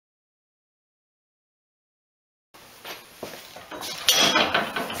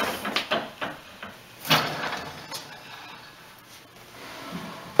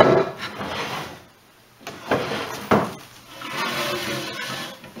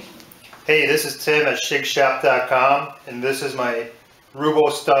Hey, this is Tim at shigshop.com, and this is my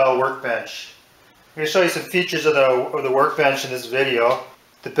roubo style workbench. I'm going to show you some features of the workbench in this video.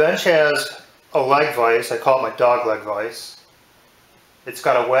 The bench has a leg vise. I call it my dog leg vise. It's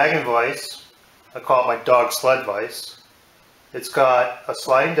got a wagon vise. I call it my dog sled vise. It's got a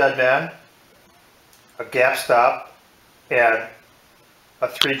sliding deadman, a gap stop, and a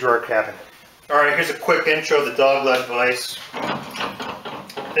 3-drawer cabinet. Alright, here's a quick intro of the dog leg vise.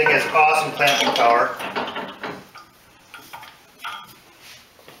 Thing has awesome clamping power.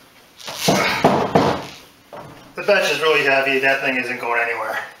 The bench is really heavy, that thing isn't going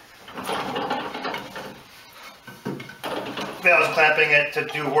anywhere. I was clamping it to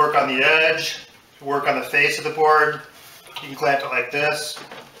do work on the edge, to work on the face of the board. You can clamp it like this,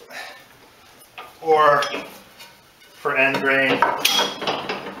 or for end grain,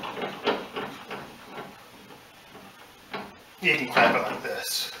 you can clamp it like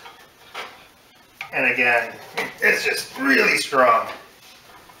this. And again, it's just really strong.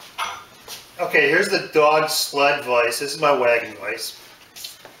 Okay, here's the dog sled vise. This is my wagon vise.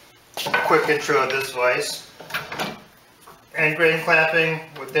 Quick intro of this vise. End grain clamping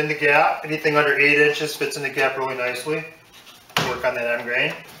within the gap. Anything under 8 inches fits in the gap really nicely. Work on that end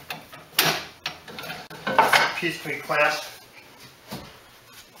grain. Piece can be clamped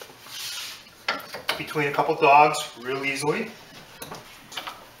between a couple dogs real easily.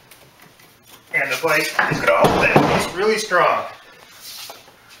 And the vise is going to hold that piece really strong.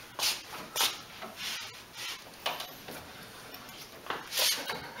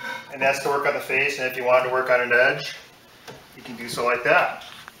 And that's to work on the face, and if you wanted to work on an edge, you can do so like that.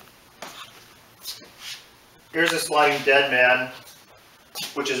 Here's a sliding deadman,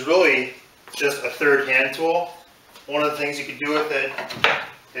 which is really just a third hand tool. One of the things you can do with it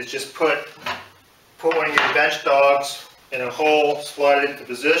is just put one of your bench dogs in a hole, slide it into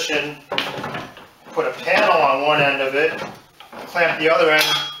position, put a panel on one end of it, clamp the other end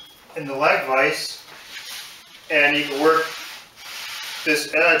in the leg vise, and you can work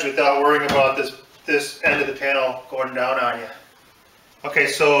this edge without worrying about this end of the panel going down on you. Okay,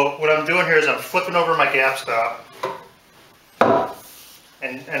 so what I'm doing here is I'm flipping over my gap stop,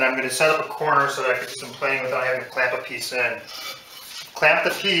 and I'm going to set up a corner so that I can do some planing without having to clamp a piece in. Clamp the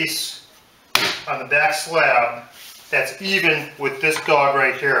piece on the back slab that's even with this dog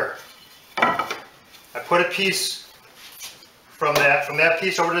right here. I put a piece from that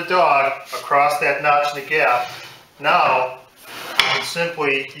piece over to the dog across that notch in the gap. Now I can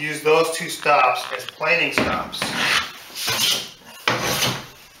simply use those 2 stops as planing stops.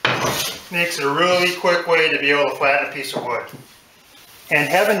 Makes it a really quick way to be able to flatten a piece of wood. And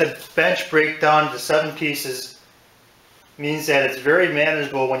having the bench break down into 7 pieces means that it's very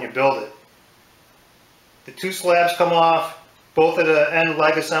manageable when you build it. The 2 slabs come off, both of the end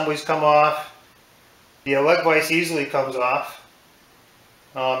leg assemblies come off, the leg vise easily comes off,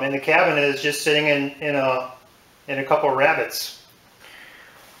 and the cabinet is just sitting in a couple of rabbets.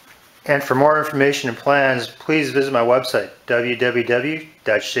 And for more information and plans, please visit my website,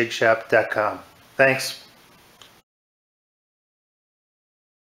 www.shigshop.com. Thanks.